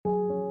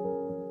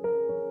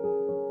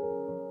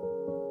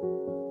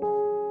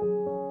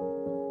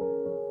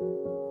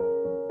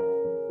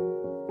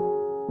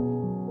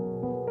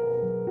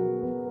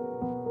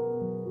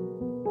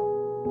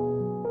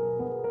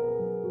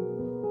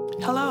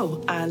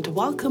and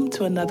welcome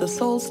to another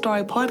Soul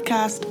Story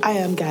podcast. I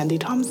am Ghandi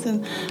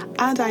Thompson,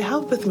 and I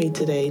have with me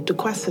today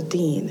Duquesa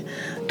D.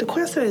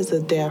 Duquesa is a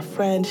dear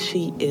friend.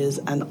 She is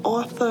an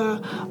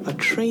author, a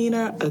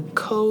trainer, a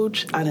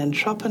coach, an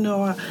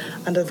entrepreneur,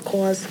 and of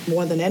course,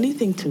 more than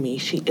anything to me,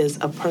 she is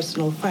a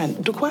personal friend.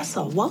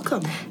 Duquesa,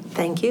 welcome.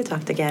 Thank you,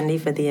 Dr. Ghandi,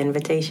 for the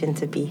invitation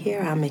to be here.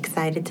 I'm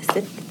excited to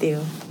sit with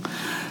you.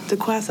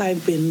 Duquesa,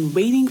 I've been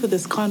waiting for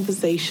this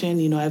conversation.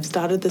 You know, I've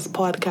started this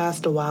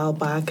podcast a while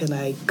back and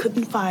I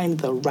couldn't find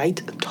the right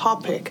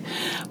topic.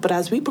 But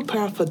as we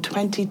prepare for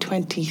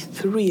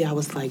 2023, I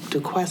was like,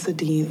 Duquesa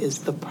D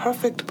is the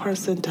perfect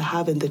person to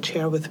have in the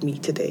chair with me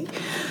today.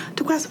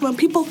 Duquesa, when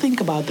people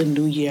think about the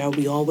new year,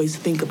 we always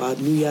think about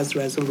New Year's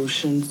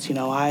resolutions. You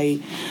know, I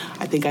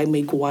think I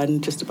make one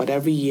just about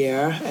every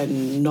year.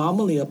 And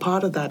normally a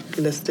part of that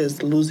list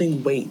is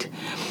losing weight.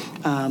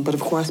 But of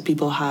course,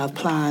 people have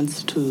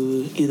plans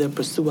to either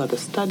pursue other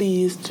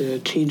studies, to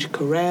change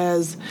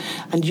careers.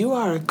 And you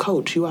are a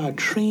coach. You are a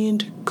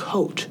trained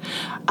coach.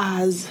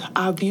 As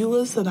our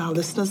viewers and our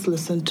listeners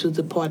listen to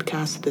the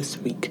podcast this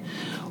week,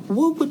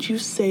 what would you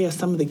say are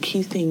some of the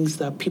key things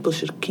that people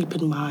should keep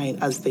in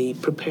mind as they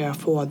prepare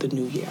for the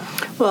new year?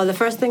 Well, the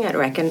first thing I'd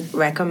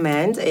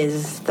recommend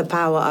is the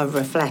power of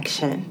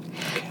reflection.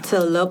 Okay. To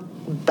look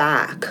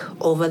back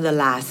over the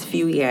last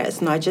few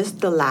years, not just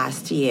the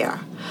last year,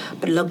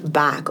 but look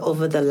back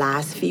over the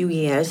last few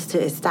years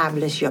to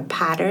establish your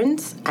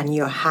patterns and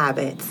your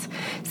habits.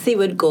 See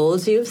what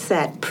goals you've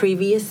set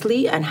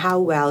previously and how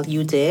well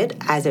you did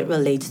as it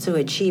relates to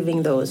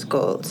achieving those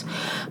goals.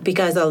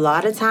 Because a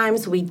lot of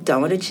times we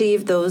don't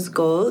achieve those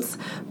goals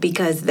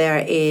because there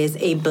is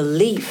a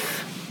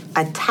belief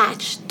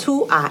attached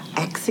to our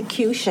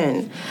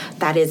execution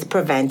that is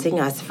preventing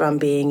us from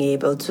being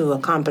able to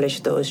accomplish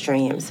those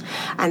dreams.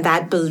 And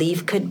that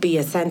belief could be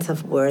a sense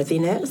of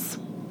worthiness.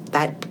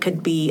 That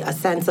could be a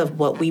sense of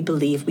what we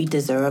believe we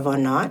deserve or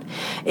not.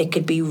 It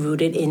could be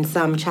rooted in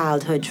some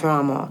childhood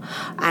trauma.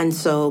 And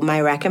so my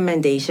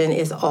recommendation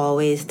is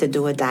always to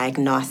do a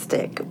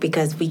diagnostic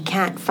because we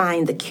can't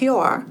find the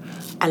cure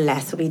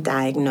unless we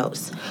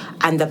diagnose.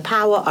 And the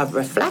power of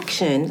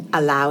reflection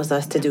allows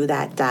us to do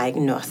that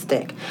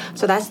diagnostic.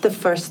 So that's the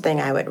first thing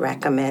I would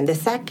recommend. The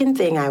second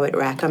thing I would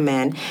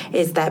recommend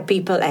is that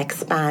people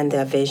expand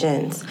their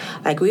visions.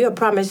 Like we were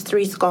promised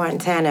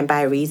 70, and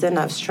by reason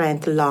of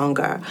strength,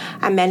 longer.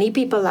 And many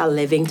people are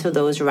living to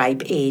those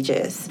ripe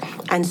ages.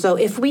 And so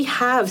if we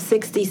have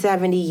 60,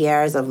 70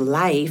 years of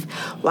life,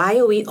 why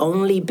are we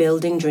only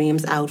building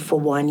dreams out for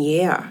 1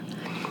 year?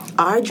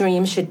 Our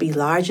dreams should be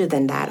larger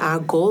than that. Our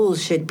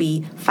goals should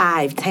be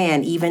 5,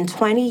 10, even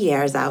 20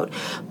 years out.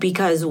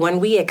 Because when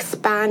we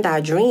expand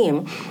our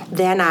dream,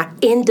 then our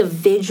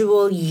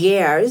individual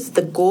years,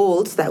 the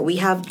goals that we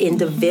have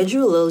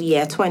individual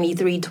year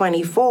 23,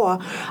 24,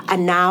 are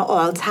now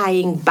all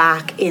tying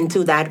back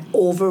into that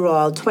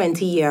overall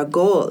 20-year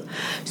goal.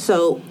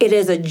 So it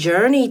is a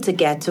journey to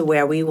get to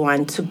where we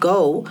want to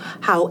go.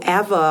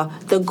 However,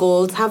 the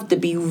goals have to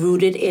be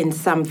rooted in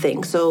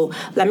something. So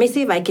let me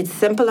see if I could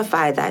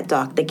simplify that,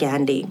 Dr.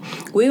 Ghandi.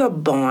 We were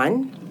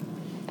born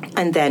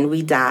and then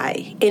we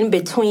die. In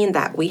between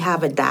that, we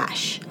have a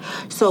dash.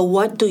 So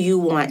what do you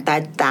want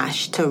that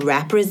dash to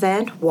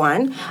represent?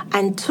 1.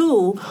 And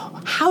 2,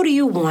 how do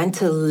you want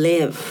to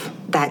live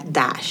that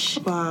dash?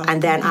 Wow.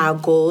 And then our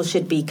goals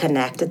should be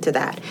connected to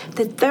that.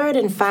 The third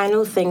and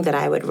final thing that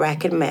I would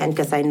recommend,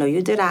 because I know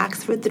you did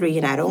ask for 3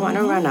 and I don't want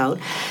to run out.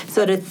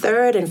 So the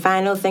third and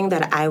final thing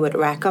that I would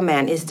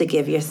recommend is to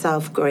give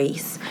yourself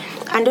grace.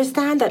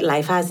 Understand that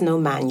life has no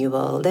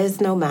manual.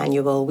 There's no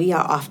manual. We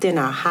are often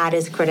our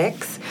hardest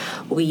critics.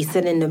 We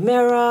sit in the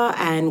mirror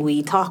and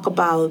we talk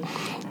about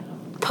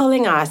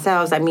pulling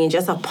ourselves,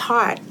 just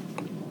apart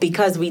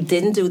because we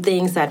didn't do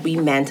things that we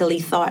mentally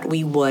thought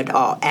we would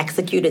or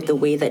executed the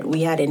way that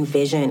we had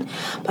envisioned.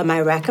 But my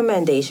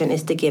recommendation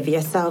is to give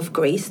yourself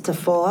grace to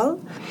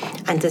fall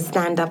and to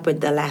stand up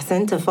with the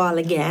lesson, to fall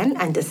again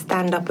and to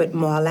stand up with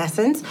more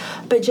lessons,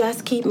 but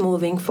just keep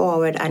moving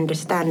forward,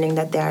 understanding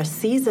that there are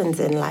seasons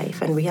in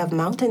life and we have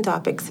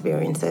mountaintop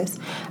experiences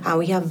and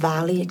we have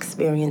valley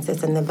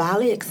experiences, and the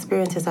valley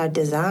experiences are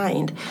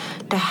designed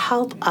to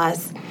help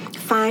us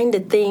find the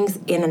things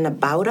in and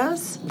about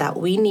us that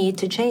we need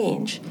to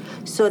change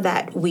so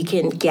that we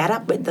can get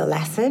up with the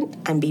lesson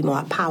and be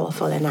more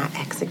powerful in our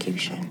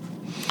execution.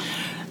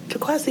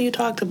 Duquesa, you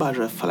talked about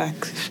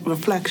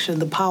reflection,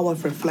 the power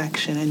of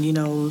reflection.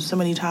 And, so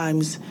many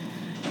times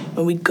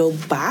when we go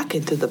back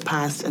into the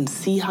past and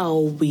see how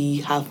we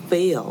have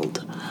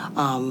failed,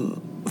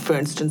 for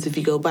instance, if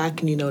you go back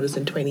and you notice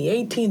in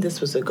 2018,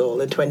 this was a goal.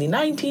 In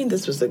 2019,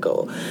 this was a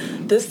goal.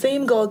 This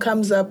same goal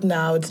comes up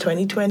now. It's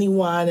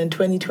 2021 and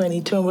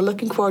 2022, and we're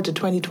looking forward to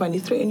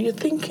 2023. And you're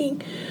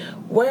thinking,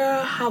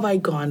 where have I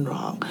gone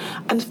wrong?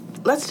 And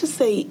let's just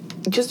say,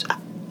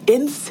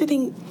 in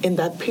sitting in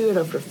that period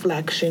of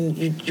reflection,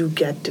 you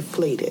get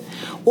deflated.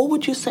 What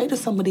would you say to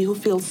somebody who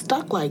feels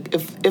stuck? Like,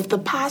 if the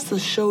past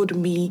has showed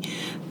me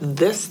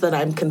this, that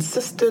I'm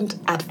consistent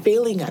at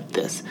failing at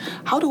this,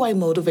 how do I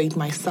motivate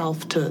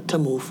myself to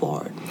move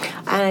forward?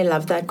 And I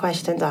love that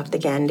question, Dr.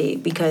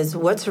 Ghandi, because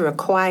what's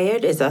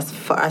required is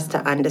for us to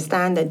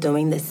understand that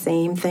doing the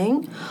same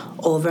thing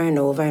over and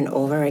over and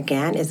over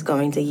again is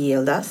going to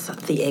yield us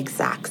the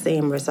exact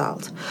same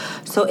result.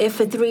 So if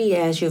for 3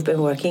 years you've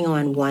been working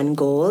on one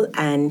goal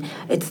and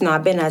it's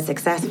not been as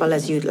successful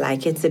as you'd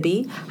like it to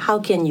be, how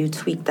can you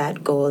tweak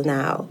that goal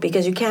now?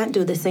 Because you can't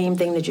do the same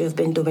thing that you've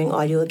been doing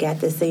or you'll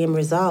get the same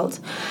result.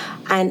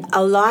 And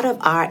a lot of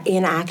our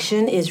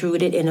inaction is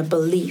rooted in a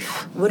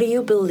belief. What are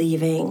you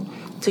believing?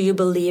 Do you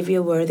believe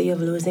you're worthy of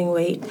losing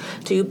weight?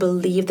 Do you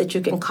believe that you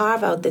can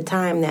carve out the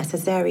time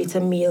necessary to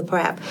meal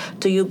prep?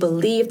 Do you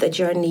believe that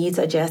your needs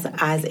are just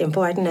as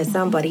important as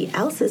somebody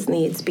else's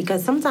needs?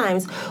 Because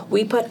sometimes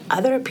we put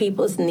other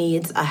people's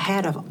needs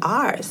ahead of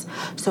ours.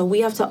 So we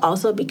have to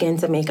also begin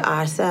to make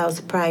ourselves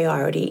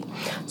priority.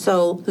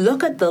 So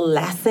look at the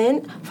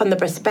lesson from the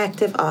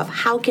perspective of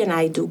how can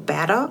I do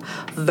better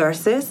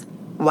versus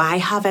why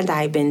haven't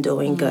I been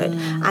doing good?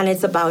 And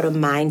it's about a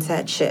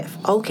mindset shift.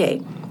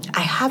 Okay,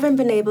 I haven't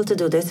been able to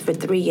do this for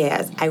 3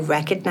 years. I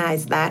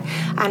recognize that,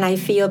 and I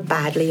feel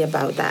badly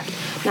about that.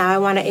 Now I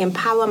want to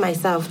empower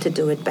myself to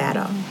do it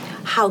better.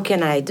 How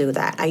can I do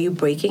that? Are you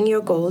breaking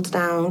your goals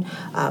down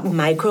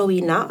micro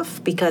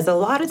enough? Because a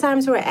lot of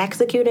times we're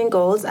executing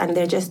goals and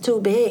they're just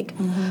too big.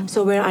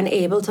 So we're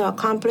unable to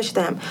accomplish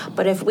them.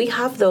 But if we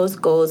have those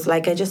goals,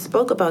 like I just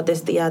spoke about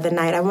this the other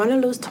night, I want to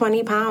lose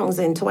 20 pounds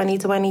in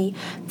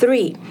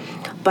 2023.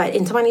 But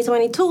in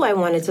 2022, I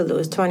wanted to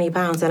lose 20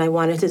 pounds and I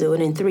wanted to do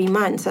it in 3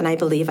 months. And I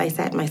believe I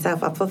set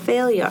myself up for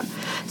failure.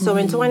 So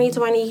in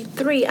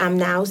 2023, I'm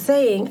now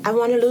saying I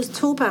want to lose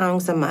 2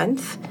 pounds a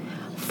month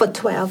for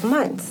 12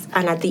 months.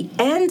 And at the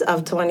end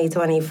of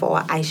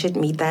 2024, I should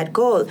meet that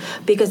goal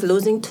because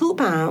losing 2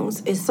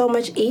 pounds is so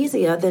much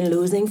easier than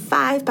losing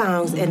 5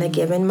 pounds in a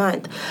given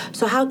month.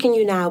 So how can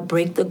you now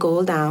break the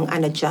goal down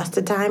and adjust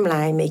the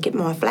timeline, make it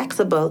more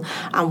flexible?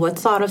 And what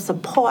sort of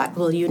support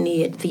will you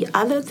need? The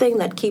other thing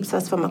that keeps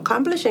us from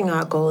accomplishing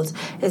our goals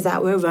is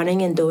that we're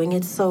running and doing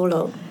it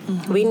solo.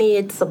 We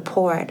need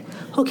support.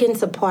 Who can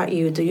support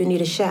you? Do you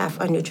need a chef,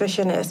 a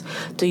nutritionist?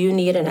 Do you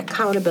need an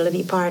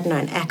accountability partner,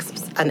 an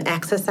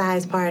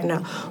exercise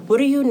partner? What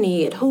do you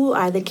need? Who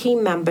are the key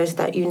members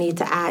that you need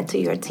to add to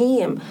your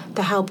team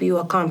to help you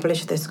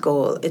accomplish this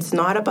goal? It's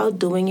not about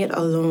doing it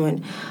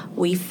alone.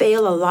 We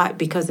fail a lot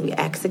because we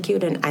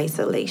execute in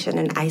isolation,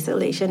 and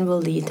isolation will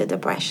lead to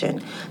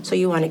depression. So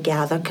you want to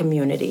gather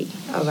community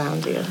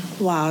around you.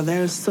 Wow,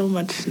 there's so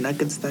much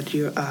nuggets that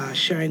you're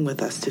sharing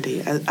with us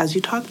today. As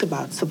you talked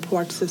about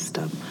support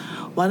system,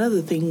 one of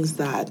the things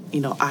that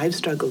I've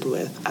struggled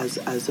with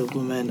as a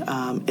woman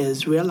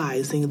is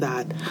realizing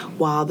that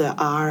while there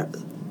are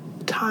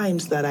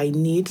times that I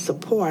need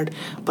support,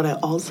 but I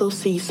also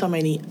see so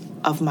many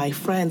of my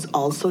friends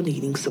also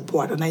needing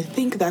support. And I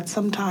think that's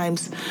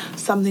sometimes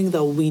something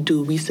that we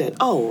do. We said,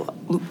 oh,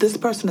 this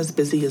person is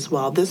busy as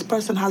well. This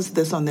person has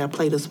this on their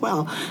plate as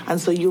well.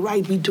 And so you're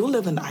right, we do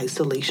live in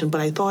isolation.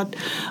 But I thought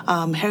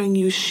hearing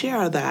you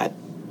share that,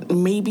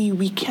 maybe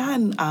we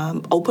can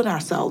open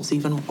ourselves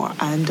even more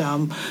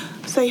and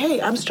say,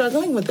 hey, I'm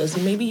struggling with this.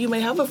 And maybe you may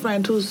have a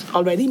friend who's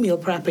already meal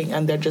prepping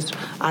and they're just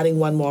adding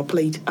one more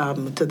plate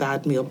to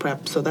that meal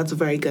prep. So that's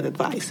very good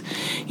advice.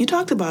 You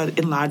talked about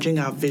enlarging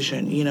our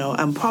vision.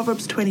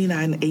 Proverbs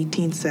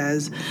 29:18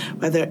 says,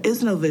 where there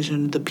is no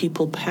vision, the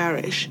people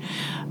perish.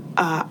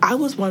 I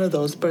was one of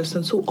those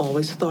persons who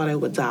always thought I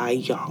would die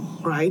young,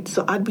 right?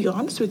 So I'd be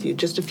honest with you,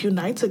 just a few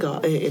nights ago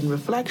in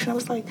reflection, I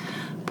was like,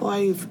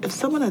 boy, if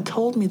someone had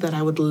told me that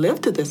I would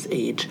live to this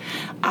age,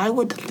 I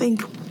would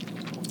think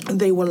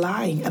they were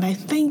lying. And I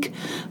think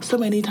so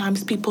many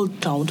times people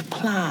don't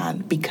plan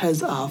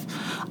because of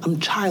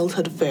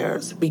childhood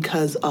fears,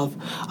 because of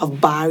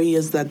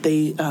barriers that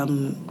they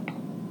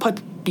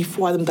put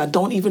before them that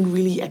don't even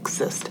really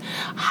exist.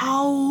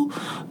 How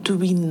do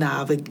we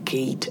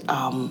navigate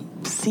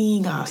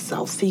seeing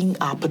ourselves, seeing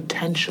our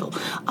potential,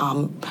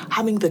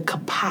 having the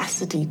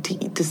capacity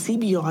to see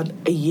beyond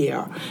a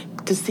year,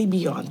 to see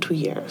beyond 2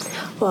 years?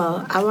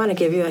 Well, I want to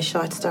give you a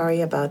short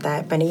story about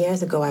that. Many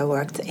years ago, I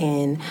worked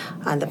in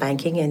the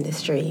banking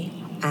industry.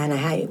 And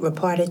I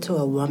reported to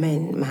a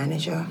woman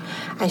manager,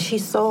 and she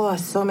saw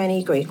so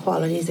many great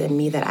qualities in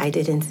me that I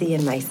didn't see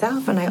in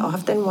myself. And I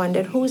often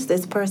wondered, who's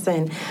this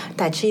person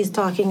that she's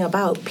talking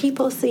about?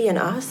 People see in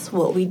us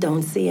what we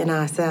don't see in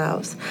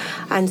ourselves.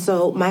 And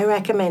so my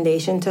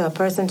recommendation to a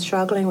person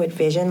struggling with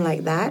vision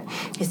like that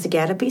is to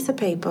get a piece of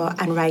paper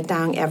and write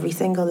down every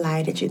single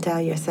lie that you tell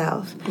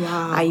yourself.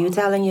 Wow. Are you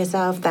telling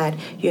yourself that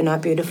you're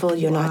not beautiful,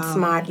 you're not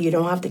smart, you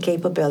don't have the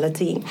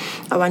capability?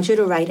 I want you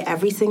to write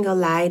every single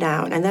lie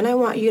down, and then I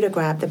want you to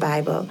grab the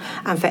Bible,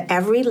 and for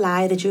every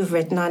lie that you've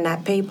written on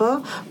that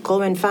paper,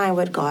 go and find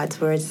what God's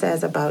word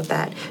says about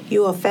that.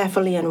 You are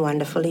fearfully and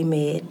wonderfully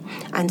made.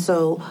 And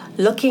so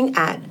looking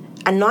at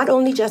And not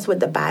only just what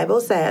the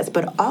Bible says,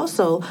 but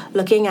also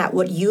looking at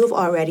what you've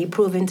already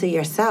proven to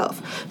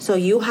yourself. So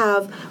you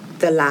have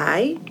the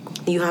lie,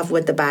 you have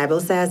what the Bible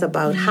says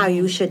about how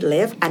you should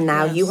live, and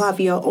now you have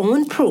your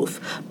own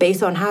proof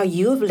based on how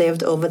you've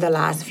lived over the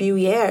last few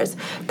years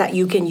that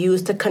you can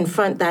use to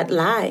confront that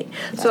lie.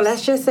 Yes. So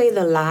let's just say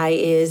the lie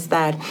is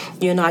that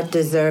you're not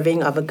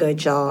deserving of a good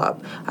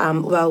job.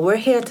 Well, we're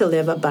here to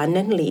live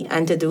abundantly,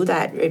 and to do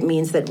that, it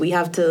means that we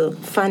have to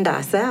fund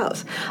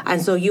ourselves.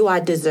 And so you are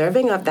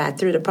deserving of that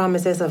through the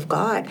promises of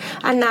God.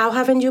 And now,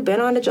 haven't you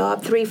been on a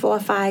job 3, 4,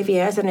 5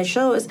 years, and it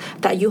shows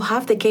that you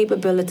have the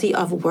capability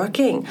of working.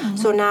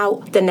 So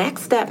now the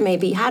next step may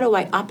be, how do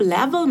I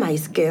up-level my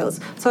skills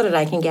so that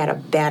I can get a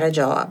better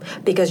job?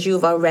 Because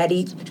you've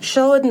already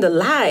shown the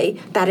lie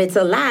that it's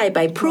a lie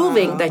by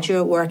proving that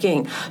you're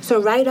working.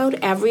 So write out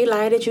every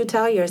lie that you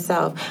tell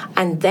yourself,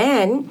 and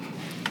then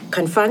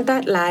confront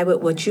that lie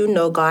with what you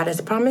know God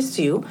has promised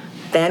you,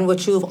 then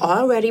what you've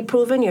already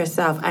proven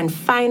yourself. And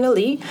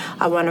finally,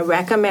 I want to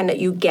recommend that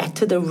you get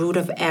to the root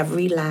of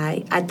every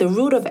lie. At the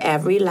root of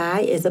every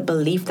lie is a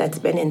belief that's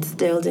been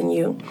instilled in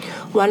you.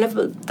 One of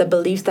the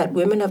beliefs that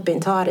women have been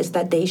taught is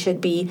that they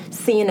should be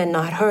seen and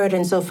not heard.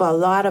 And so for a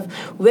lot of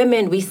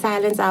women, we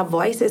silence our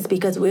voices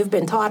because we've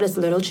been taught as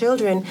little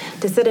children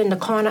to sit in the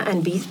corner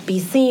and be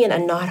seen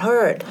and not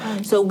heard.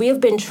 So we've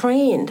been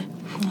trained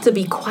to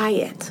be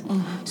quiet.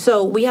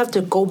 So we have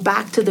to go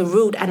back to the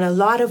root, and a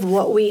lot of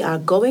what we are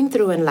going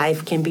through in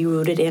life can be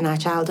rooted in our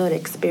childhood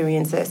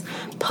experiences.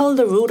 Pull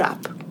the root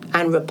up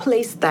and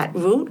replace that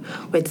root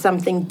with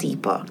something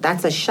deeper.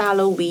 That's a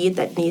shallow weed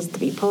that needs to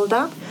be pulled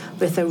up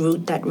with a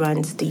root that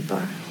runs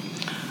deeper.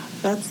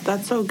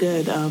 That's so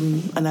good.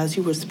 And as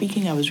you were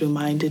speaking, I was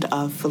reminded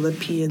of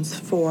Philippians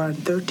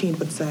 4:13,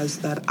 which says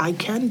that I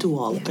can do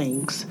all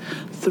things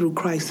through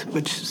Christ,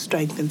 which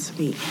strengthens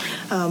me.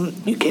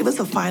 You gave us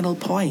a final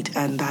point,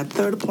 and that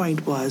third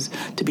point was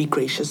to be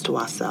gracious to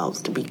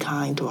ourselves, to be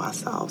kind to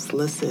ourselves.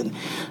 Listen,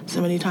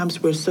 so many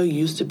times we're so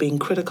used to being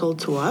critical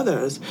to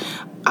others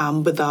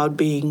without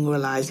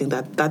realizing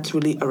that that's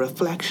really a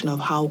reflection of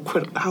how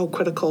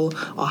critical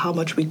or how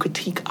much we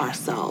critique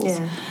ourselves.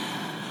 Yeah.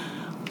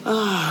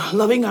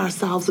 Loving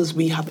ourselves as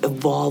we have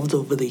evolved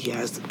over the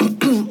years.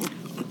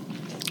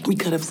 We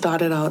could have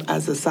started out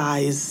as a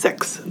size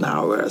 6.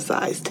 Now we're a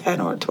size 10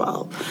 or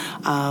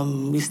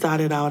 12. We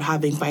started out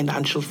having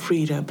financial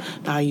freedom.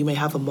 Now you may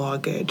have a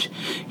mortgage.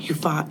 You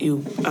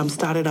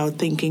started out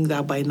thinking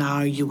that by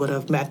now you would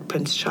have met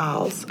Prince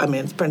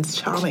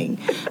Charming,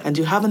 and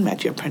you haven't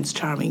met your Prince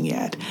Charming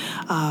yet.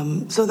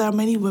 So there are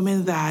many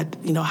women that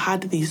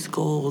had these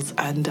goals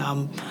and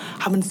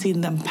haven't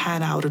seen them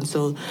pan out, and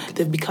so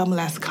they've become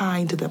less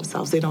kind to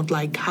themselves. They don't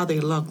like how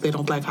they look. They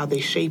don't like how they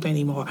shape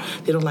anymore.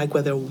 They don't like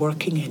where they're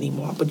working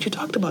anymore. But you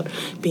talked about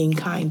being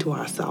kind to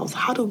ourselves.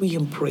 How do we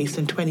embrace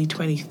in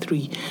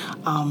 2023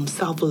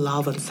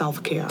 self-love and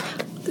self-care?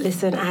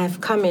 Listen,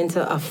 I've come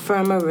into a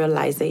firmer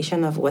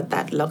realization of what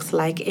that looks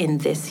like in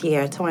this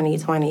year,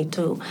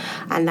 2022.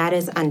 And that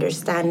is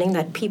understanding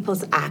that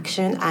people's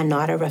actions are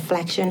not a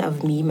reflection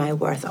of me, my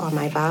worth, or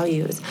my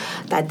values.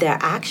 That their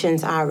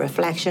actions are a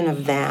reflection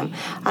of them.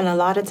 And a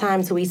lot of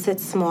times we sit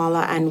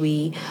smaller and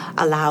we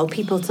allow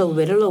people to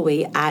whittle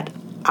away at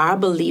our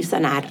beliefs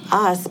and at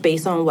us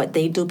based on what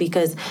they do,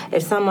 because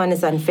if someone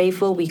is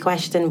unfaithful, we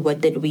question, what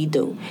did we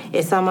do?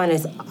 If someone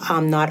is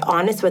not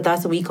honest with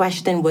us, we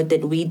question, what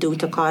did we do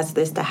to cause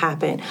this to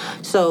happen?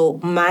 So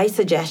my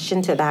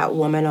suggestion to that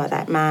woman or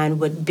that man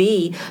would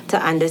be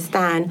to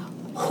understand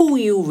who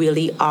you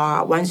really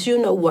are. Once you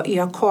know what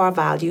your core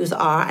values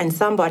are and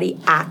somebody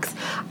acts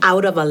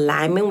out of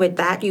alignment with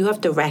that, you have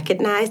to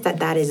recognize that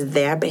that is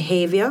their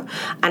behavior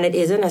and it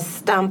isn't a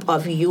stamp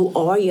of you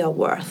or your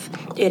worth.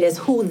 It is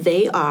who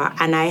they are.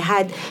 And I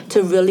had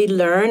to really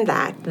learn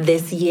that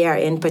this year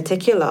in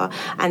particular,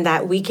 and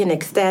that we can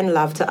extend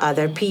love to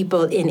other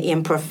people in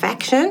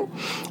imperfection.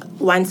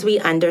 Once we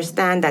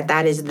understand that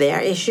that is their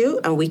issue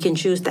and we can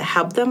choose to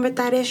help them with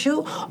that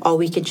issue, or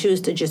we can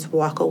choose to just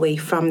walk away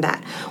from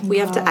that. We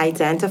have to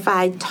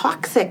identify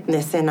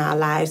toxicness in our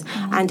lives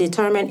and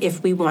determine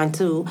if we want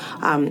to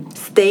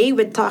stay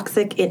with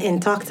toxic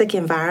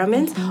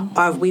environments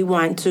or if we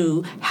want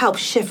to help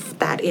shift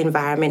that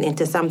environment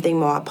into something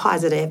more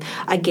positive.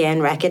 Again,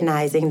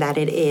 recognizing that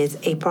it is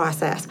a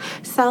process.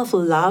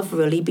 Self-love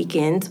really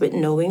begins with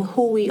knowing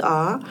who we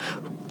are,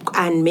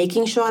 and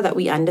making sure that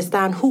we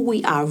understand who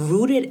we are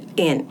rooted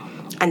in.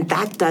 And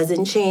that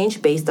doesn't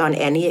change based on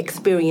any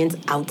experience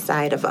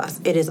outside of us.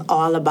 It is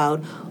all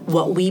about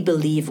what we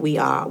believe we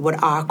are,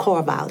 what our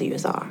core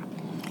values are.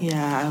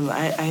 Yeah,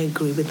 I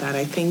agree with that.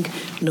 I think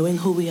knowing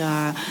who we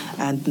are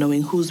and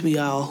knowing whose we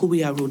are or who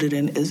we are rooted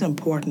in is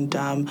important.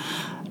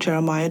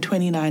 Jeremiah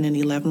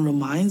 29:11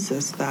 reminds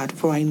us that,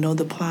 "For I know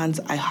the plans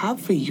I have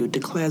for you,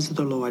 declares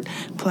the Lord,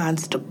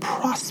 plans to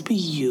prosper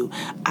you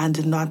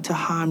and not to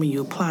harm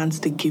you, plans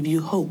to give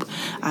you hope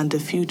and a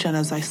future." And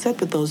as I said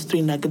with those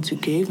three nuggets you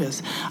gave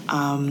us,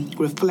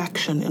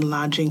 reflection,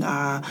 enlarging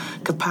our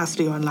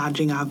capacity or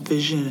enlarging our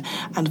vision,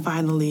 and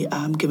finally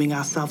giving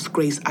ourselves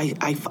grace.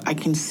 I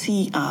can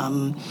see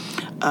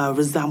a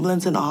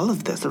resemblance in all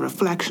of this, a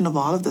reflection of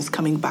all of this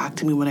coming back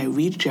to me when I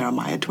read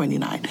Jeremiah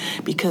 29,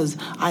 because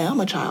I am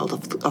a child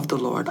of the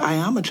Lord. I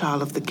am a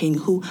child of the King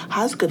who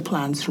has good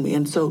plans for me.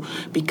 And so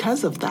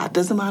because of that,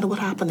 doesn't matter what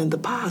happened in the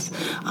past,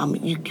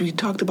 you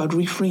talked about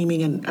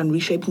reframing and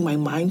reshaping my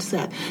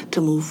mindset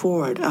to move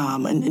forward.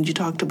 And you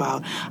talked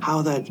about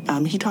how that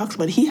he talks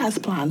about he has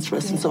plans for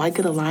us. Yes. And so I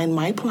could align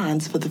my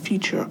plans for the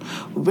future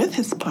with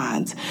his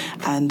plans.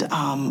 And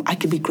I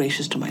could be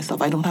gracious to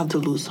myself. I don't have to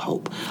lose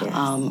hope. Yes.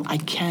 I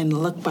can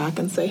look back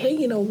and say, hey,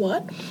 you know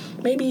what?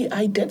 Maybe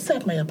I did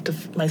set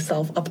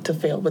myself up to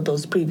fail with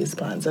those previous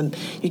plans. And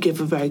you gave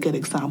a very good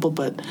example,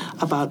 but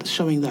about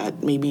showing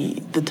that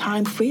maybe the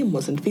time frame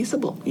wasn't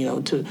feasible,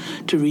 to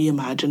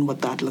reimagine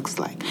what that looks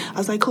like.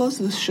 As I close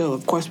this show,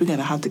 of course, we're going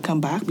to have to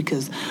come back,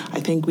 because I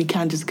think we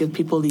can't just give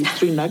people these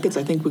three nuggets.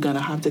 I think we're going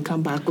to have to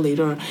come back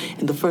later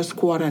in the first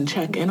quarter and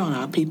check in on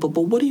our people.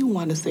 But what do you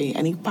want to say?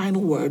 Any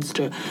final words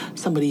to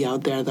somebody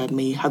out there that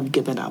may have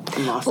given up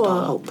and lost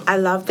all hope? I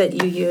love that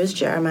you used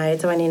Jeremiah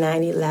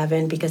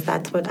 29:11, because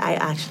that's what I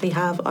actually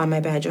have on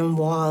my bedroom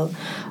wall,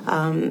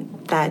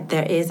 that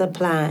there is a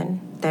plan,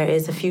 there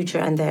is a future,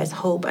 and there's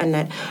hope, and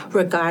that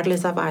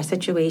regardless of our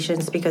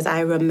situations, because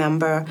I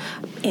remember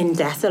in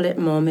desolate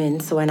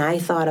moments when I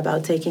thought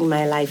about taking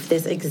my life,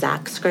 this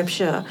exact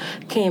scripture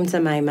came to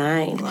my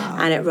mind. Wow.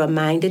 And it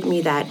reminded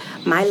me that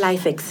my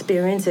life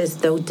experiences,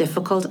 though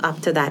difficult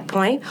up to that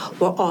point,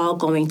 were all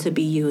going to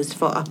be used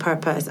for a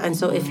purpose. And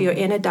so if you're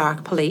in a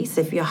dark place,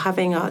 if you're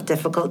having a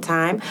difficult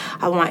time,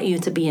 I want you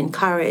to be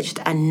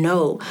encouraged and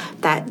know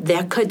that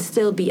there could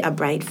still be a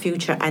bright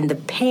future, and the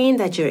pain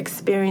that you're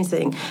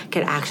experiencing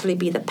can actually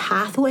be the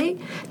pathway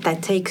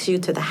that takes you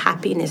to the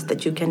happiness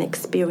that you can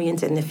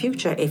experience in the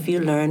future if you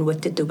learn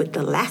what to do with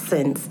the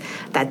lessons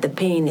that the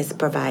pain is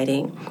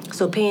providing.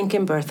 So pain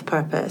can birth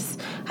purpose,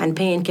 and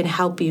pain can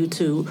help you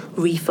to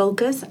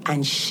refocus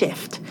and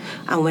shift.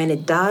 And when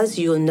it does,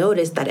 you'll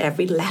notice that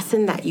every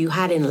lesson that you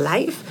had in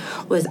life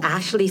was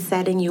actually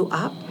setting you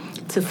up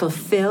to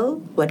fulfill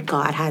what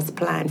God has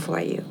planned for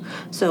you.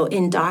 So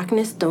in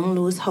darkness, don't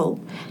lose hope.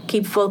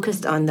 Keep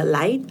focused on the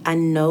light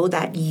and know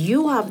that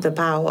you have the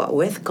power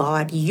with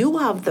God. You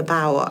have the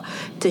power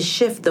to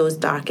shift those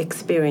dark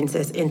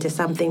experiences into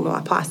something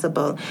more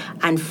possible.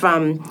 And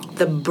from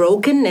the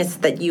brokenness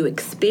that you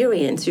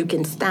experience, you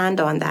can stand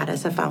on that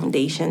as a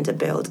foundation to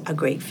build a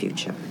great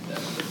future.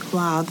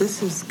 Wow,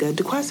 this is good.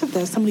 Duquesa, if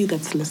there's somebody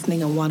that's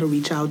listening and want to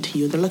reach out to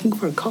you, they're looking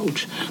for a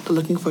coach, they're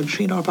looking for a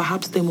trainer, or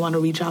perhaps they want to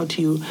reach out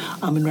to you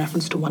in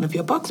reference to one of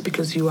your books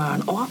because you are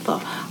an author,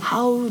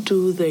 how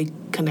do they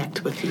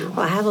connect with you?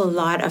 Well, I have a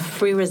lot of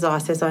free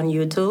resources on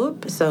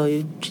YouTube. So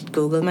you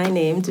Google my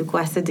name,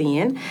 Duquesa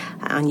D,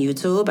 on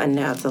YouTube, and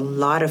there's a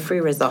lot of free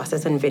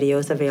resources and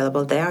videos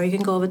available there. Or you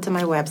can go over to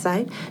my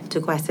website,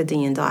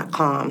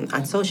 duquesadn.com.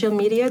 On social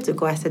media,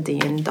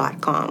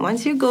 duquesadn.com.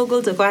 Once you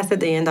Google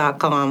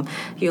duquesadn.com,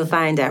 you'll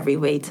find every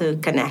way to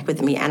connect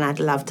with me, and I'd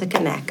love to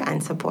connect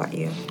and support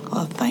you.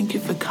 Well, thank you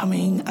for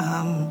coming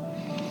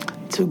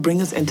to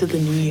bring us into the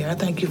new year.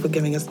 Thank you for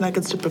giving us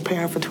nuggets to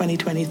prepare for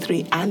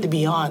 2023 and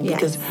beyond,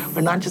 because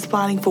we're not just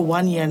planning for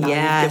 1 year now.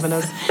 You've given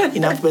us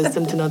enough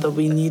wisdom to know that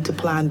we need to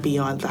plan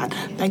beyond that.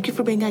 Thank you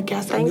for being our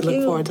guest, and we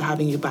look forward to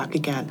having you back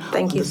again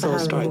on the Soul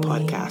Story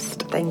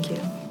podcast. Thank you.